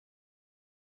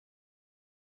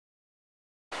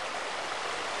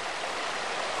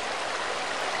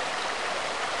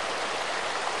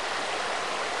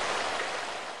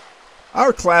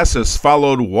Our classes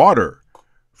followed water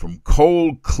from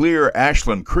cold, clear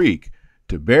Ashland Creek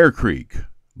to Bear Creek,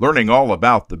 learning all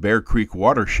about the Bear Creek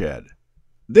watershed.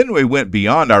 Then we went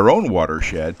beyond our own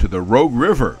watershed to the Rogue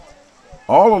River.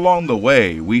 All along the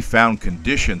way, we found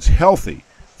conditions healthy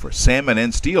for salmon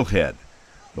and steelhead.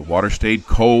 The water stayed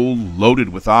cold, loaded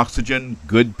with oxygen,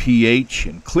 good pH,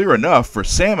 and clear enough for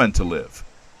salmon to live.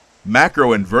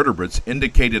 Macroinvertebrates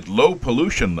indicated low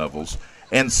pollution levels,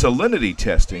 and salinity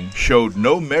testing showed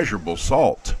no measurable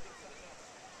salt.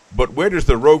 But where does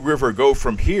the Rogue River go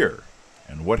from here,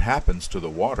 and what happens to the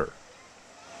water?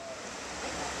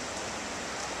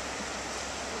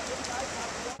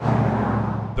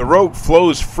 The Rogue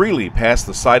flows freely past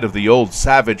the site of the old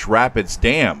Savage Rapids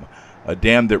Dam, a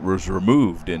dam that was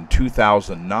removed in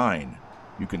 2009.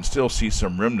 You can still see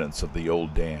some remnants of the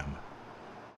old dam.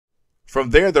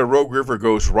 From there, the Rogue River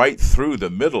goes right through the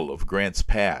middle of Grants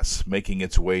Pass, making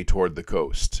its way toward the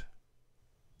coast.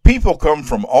 People come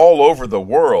from all over the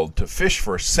world to fish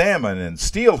for salmon and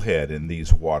steelhead in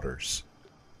these waters.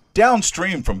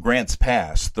 Downstream from Grants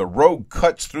Pass, the Rogue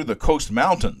cuts through the coast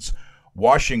mountains,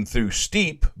 washing through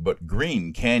steep but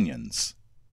green canyons.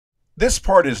 This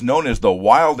part is known as the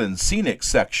Wild and Scenic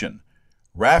section.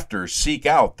 Rafters seek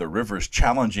out the river's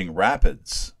challenging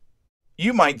rapids.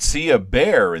 You might see a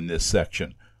bear in this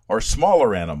section, or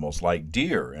smaller animals like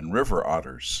deer and river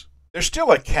otters. There's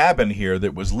still a cabin here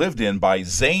that was lived in by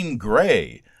Zane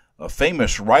Grey, a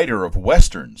famous writer of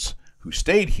westerns, who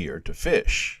stayed here to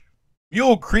fish.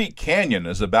 Mule Creek Canyon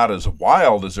is about as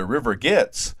wild as a river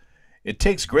gets. It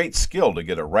takes great skill to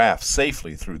get a raft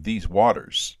safely through these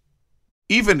waters.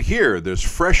 Even here, there's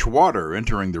fresh water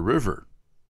entering the river.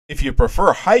 If you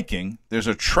prefer hiking, there's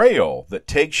a trail that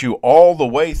takes you all the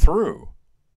way through.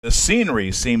 The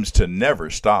scenery seems to never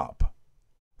stop.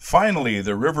 Finally,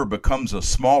 the river becomes a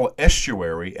small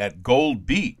estuary at Gold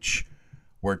Beach,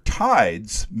 where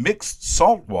tides mix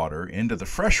salt water into the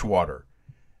fresh water.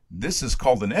 This is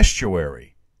called an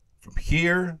estuary. From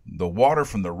here, the water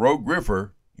from the Rogue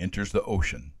River enters the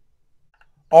ocean.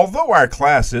 Although our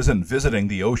class isn't visiting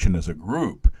the ocean as a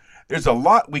group, there's a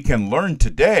lot we can learn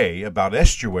today about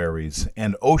estuaries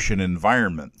and ocean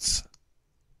environments.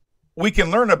 We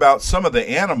can learn about some of the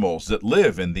animals that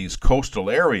live in these coastal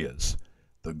areas,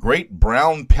 the great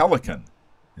brown pelican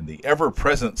and the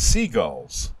ever-present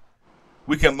seagulls.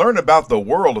 We can learn about the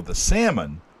world of the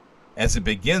salmon as it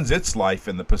begins its life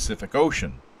in the Pacific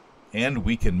Ocean, and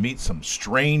we can meet some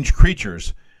strange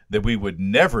creatures that we would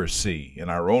never see in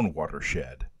our own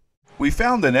watershed. We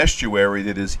found an estuary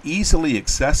that is easily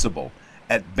accessible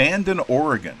at Bandon,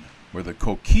 Oregon, where the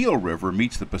Coquille River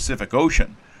meets the Pacific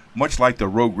Ocean, much like the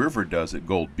Rogue River does at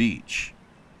Gold Beach.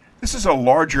 This is a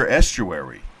larger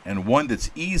estuary and one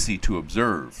that's easy to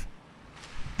observe.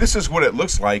 This is what it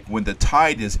looks like when the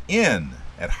tide is in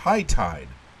at high tide.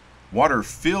 Water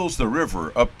fills the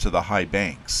river up to the high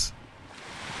banks.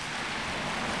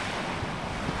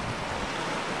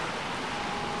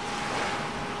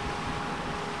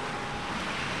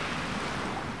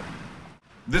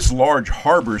 This large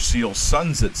harbor seal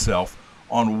suns itself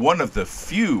on one of the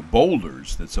few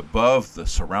boulders that's above the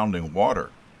surrounding water.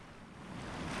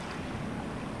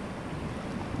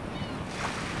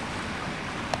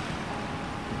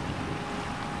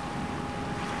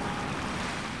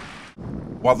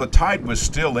 While the tide was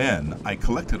still in, I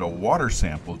collected a water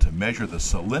sample to measure the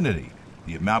salinity,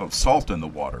 the amount of salt in the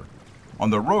water. On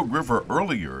the Rogue River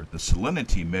earlier, the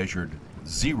salinity measured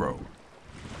 0.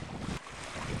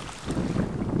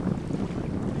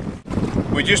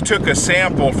 We just took a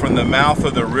sample from the mouth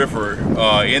of the river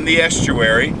in the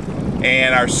estuary,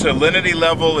 and our salinity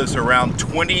level is around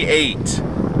 28.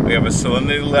 We have a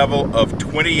salinity level of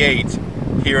 28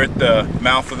 here at the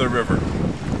mouth of the river.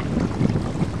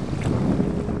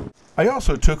 I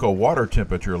also took a water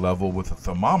temperature level with a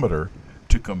thermometer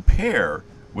to compare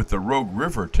with the Rogue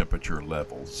River temperature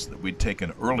levels that we'd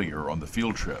taken earlier on the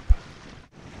field trip.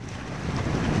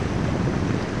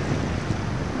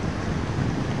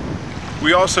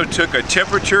 We also took a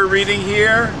temperature reading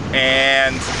here,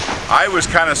 and I was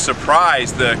kind of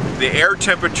surprised. The air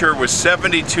temperature was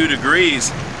 72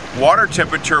 degrees, water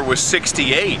temperature was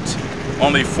 68,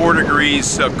 only 4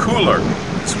 degrees cooler.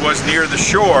 This was near the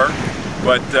shore,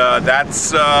 but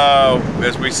that's,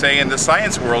 as we say in the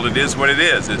science world, it is what it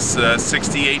is. It's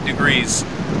 68 degrees,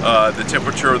 the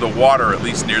temperature of the water, at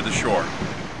least near the shore.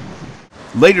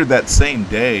 Later that same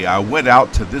day, I went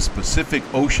out to this Pacific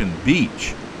Ocean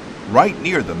beach, right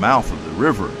near the mouth of the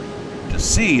river, to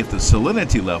see if the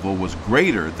salinity level was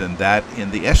greater than that in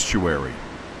the estuary.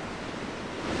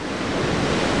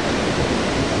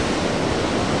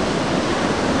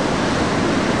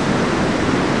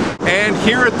 And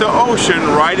here at the ocean,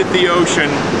 right at the ocean,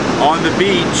 on the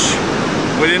beach,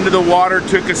 went into the water,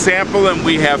 took a sample, and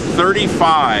we have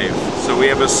 35. So we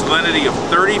have a salinity of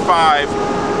 35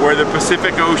 where the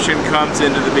Pacific Ocean comes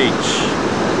into the beach.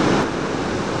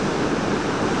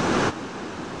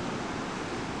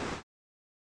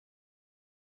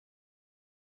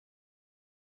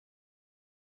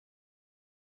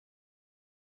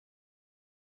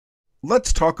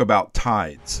 Let's talk about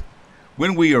tides.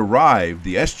 When we arrived,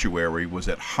 the estuary was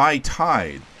at high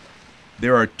tide.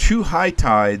 There are 2 high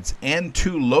tides and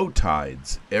 2 low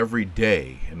tides every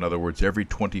day, in other words, every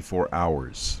 24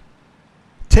 hours.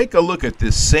 Take a look at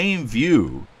this same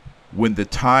view when the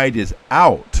tide is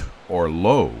out or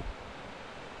low.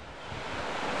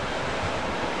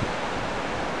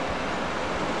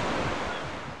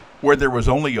 Where there was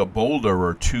only a boulder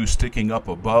or 2 sticking up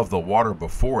above the water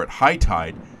before at high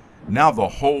tide, now the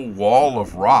whole wall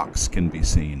of rocks can be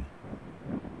seen.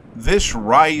 This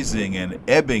rising and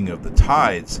ebbing of the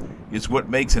tides is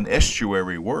what makes an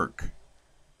estuary work.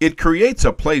 It creates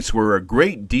a place where a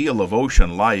great deal of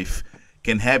ocean life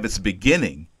can have its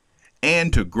beginning,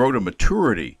 and to grow to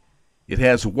maturity, it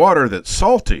has water that's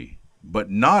salty,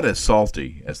 but not as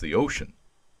salty as the ocean.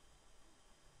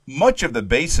 Much of the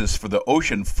basis for the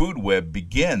ocean food web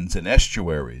begins in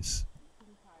estuaries.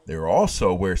 They're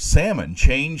also where salmon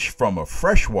change from a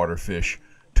freshwater fish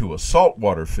to a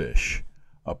saltwater fish,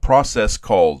 a process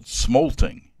called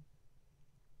smolting.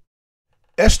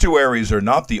 Estuaries are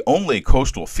not the only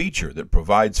coastal feature that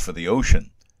provides for the ocean.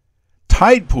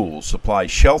 Tide pools supply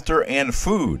shelter and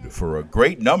food for a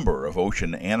great number of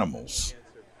ocean animals.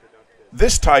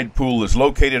 This tide pool is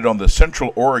located on the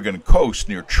central Oregon coast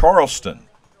near Charleston.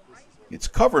 It's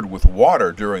covered with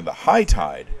water during the high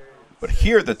tide, but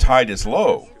here the tide is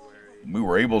low. We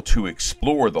were able to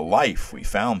explore the life we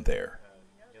found there.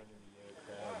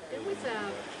 It was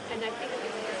and I think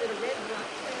it was a red rock.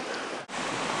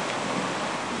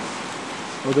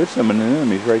 Oh, there's some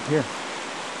anemones right here.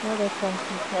 Well, that's one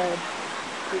compared.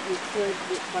 You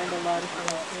could find a lot of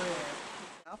things here.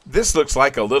 This looks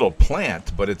like a little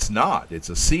plant, but it's not. It's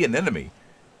a sea anemone,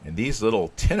 and these little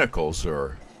tentacles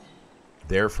are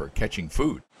there for catching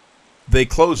food. They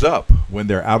close up when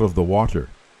they're out of the water.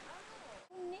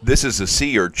 This is a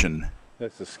sea urchin.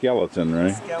 That's the skeleton, right?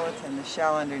 The skeleton, the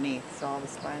shell underneath, so all the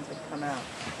spines would come out.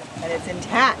 And it's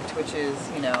intact, which is,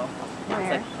 you know, it's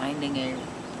like finding a,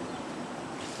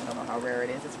 I don't know how rare it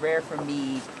is. It's rare for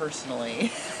me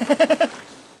personally.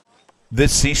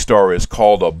 This sea star is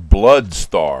called a blood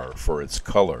star for its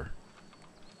color.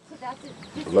 So that's it.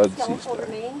 Just Blood skeletal sea star.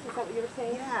 remains? Is that what you were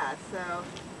saying? Yeah, so.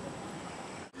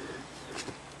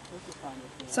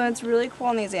 So it's really cool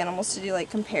on these animals to do like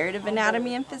comparative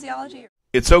anatomy and physiology.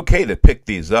 It's okay to pick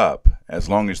these up as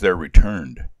long as they're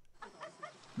returned.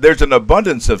 There's an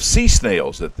abundance of sea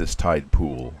snails at this tide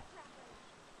pool.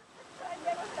 I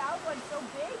never found one so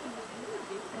big.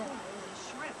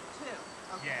 Shrimp too.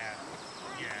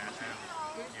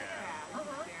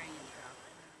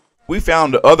 We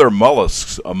found other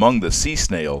mollusks among the sea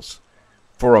snails.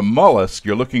 For a mollusk,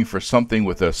 you're looking for something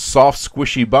with a soft,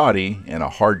 squishy body and a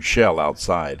hard shell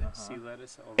outside. Sea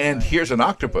lettuce, And here's an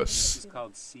octopus. It's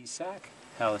called sea sac,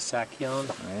 halisachion.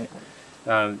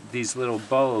 Right. These little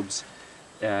bulbs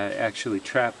actually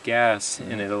trap gas,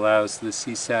 and it allows the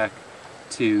sea sac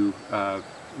to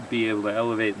be able to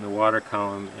elevate in the water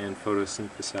column and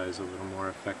photosynthesize a little more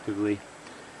effectively.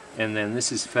 And then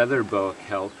this is feather boa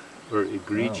kelp, or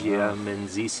Egregia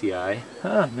menziesii.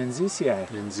 Huh, menziesii.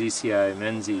 Menziesii,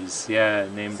 Menzies, yeah,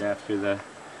 named after the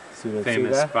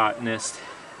famous botanist,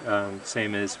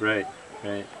 same as, right.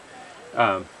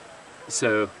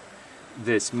 So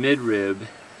this midrib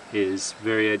is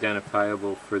very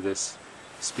identifiable for this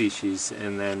species,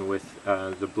 and then with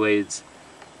the blades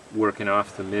working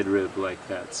off the midrib like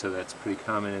that, so that's pretty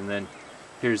common. And then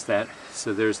here's that,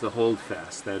 so there's the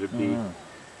holdfast, that would be,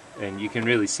 and you can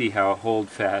really see how a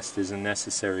holdfast is a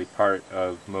necessary part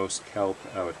of most kelp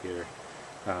out here.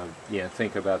 Yeah,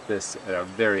 think about this at a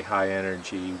very high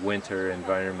energy winter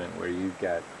environment where you've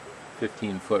got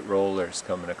 15-foot rollers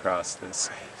coming across this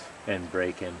and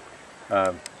breaking.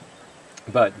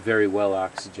 But very well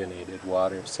oxygenated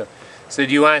water. So do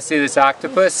you want to see this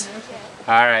octopus?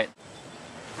 All right.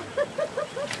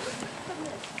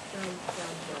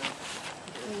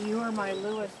 You are my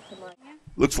Lewis to my...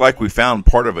 Looks like we found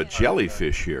part of a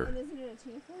jellyfish here. Isn't it a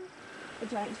tuniform? A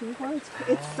giant tuniform?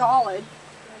 It's solid.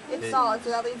 It's solid,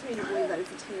 so that leads me to believe that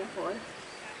it's a tuniform.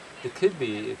 It could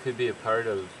be a part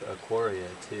of Aquaria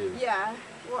too. Yeah.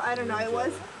 Well, I don't know. It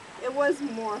was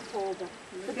more full, but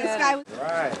this guy was...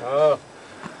 Right. Oh.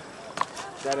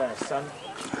 Is that a sun?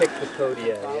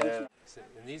 Pictopodia, yeah.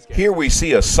 And these guys, Here we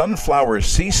see a sunflower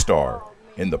sea star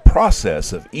in the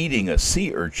process of eating a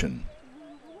sea urchin.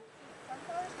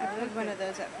 I put one of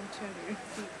those up from 200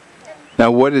 feet.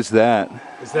 Now, what is that?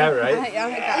 is that right?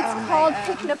 It's called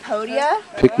Pycnopodia.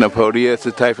 Pycnopodia? It's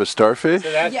a type of starfish?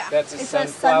 So that, Yeah, that's a it's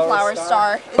sunflower a sunflower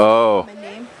star. Is Oh. the common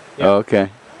name. Yeah. Oh, okay.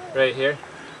 Right here.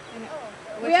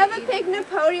 We have a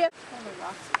Pycnopodia.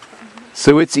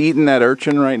 So it's eating that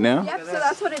urchin right now? Yep, so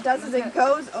that's what it does is it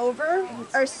goes over,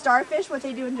 or starfish, what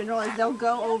they do in general is they'll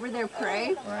go over their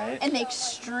prey and they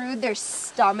extrude their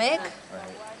stomach.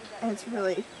 And it's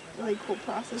really cool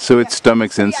process. So its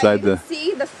stomach's So, inside you the... can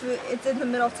see the food, it's in the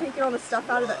middle, taking all the stuff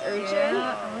out of the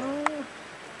urchin.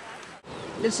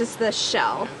 It's just the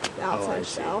shell, the outside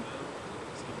shell.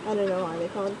 I don't know why they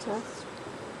call it a test.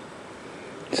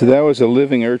 So that was a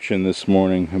living urchin this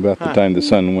morning, about the time the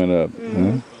sun went up.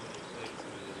 Huh?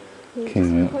 He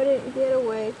Came just out. couldn't get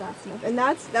away fast enough. And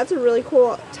that's a really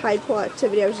cool tide pool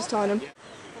activity I was just telling him.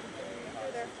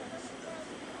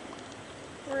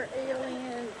 We're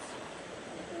aliens.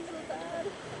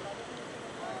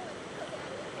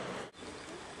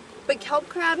 But kelp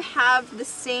crab have the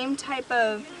same type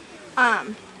of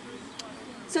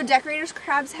so decorators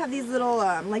crabs have these little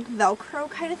like Velcro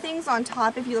kind of things on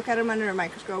top if you look at them under a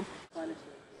microscope.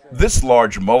 This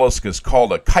large mollusk is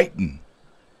called a chitin.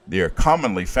 They are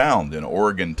commonly found in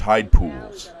Oregon tide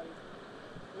pools.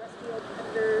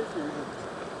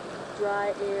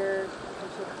 Dry air,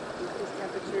 increased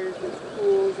temperatures, which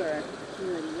pools are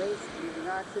accumulating waste, using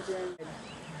oxygen.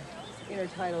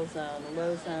 Intertidal zone, the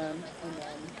low zone, and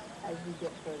then as we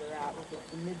get further out, we get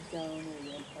the mid zone where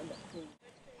you end up seeing.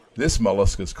 This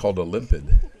mollusk is called a limpet.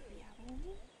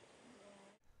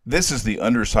 This is the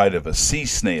underside of a sea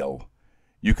snail.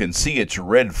 You can see its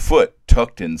red foot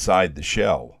tucked inside the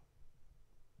shell.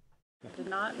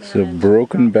 It's a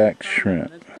broken back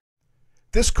shrimp.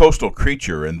 This coastal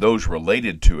creature and those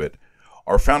related to it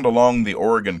are found along the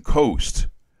Oregon coast.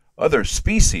 Other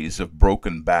species of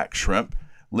broken back shrimp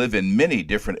live in many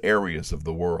different areas of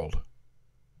the world.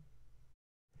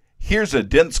 Here's a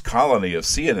dense colony of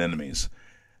sea anemones.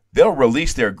 They'll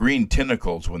release their green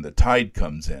tentacles when the tide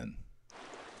comes in.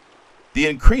 The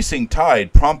increasing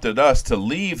tide prompted us to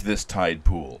leave this tide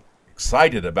pool,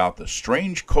 excited about the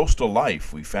strange coastal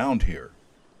life we found here.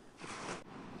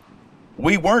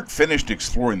 We weren't finished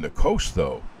exploring the coast,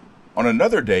 though. On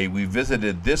another day, we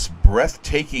visited this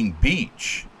breathtaking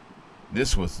beach.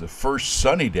 This was the first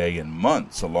sunny day in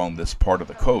months along this part of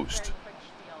the coast.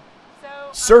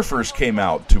 Surfers came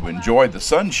out to enjoy the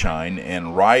sunshine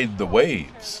and ride the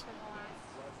waves.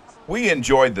 We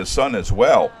enjoyed the sun as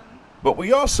well, but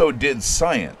we also did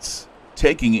science,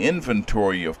 taking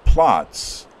inventory of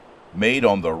plots made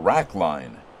on the rack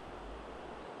line.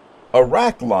 A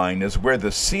rack line is where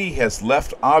the sea has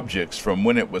left objects from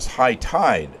when it was high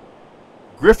tide.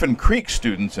 Griffin Creek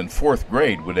students in 4th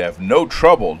grade would have no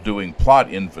trouble doing plot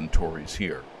inventories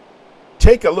here.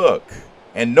 Take a look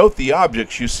and note the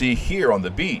objects you see here on the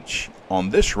beach on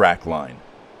this rack line.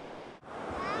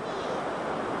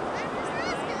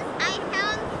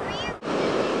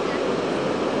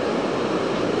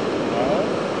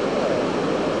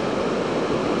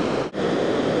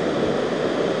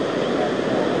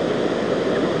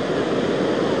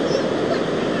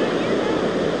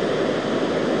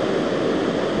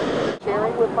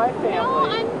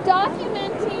 I'm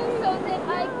documenting so that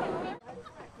I can...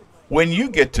 When you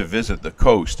get to visit the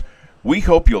coast, we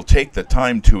hope you'll take the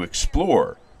time to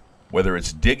explore, whether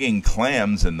it's digging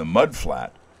clams in the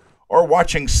mudflat or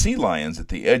watching sea lions at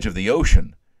the edge of the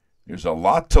ocean. There's a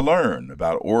lot to learn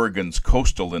about Oregon's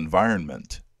coastal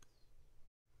environment.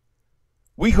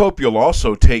 We hope you'll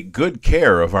also take good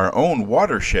care of our own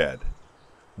watershed.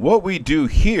 What we do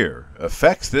here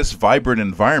affects this vibrant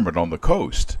environment on the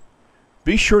coast.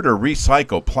 Be sure to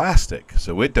recycle plastic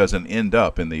so it doesn't end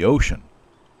up in the ocean.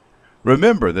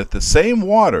 Remember that the same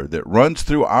water that runs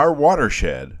through our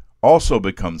watershed also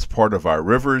becomes part of our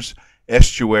rivers,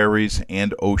 estuaries,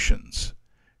 and oceans.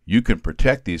 You can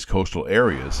protect these coastal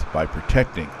areas by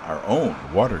protecting our own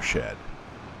watershed.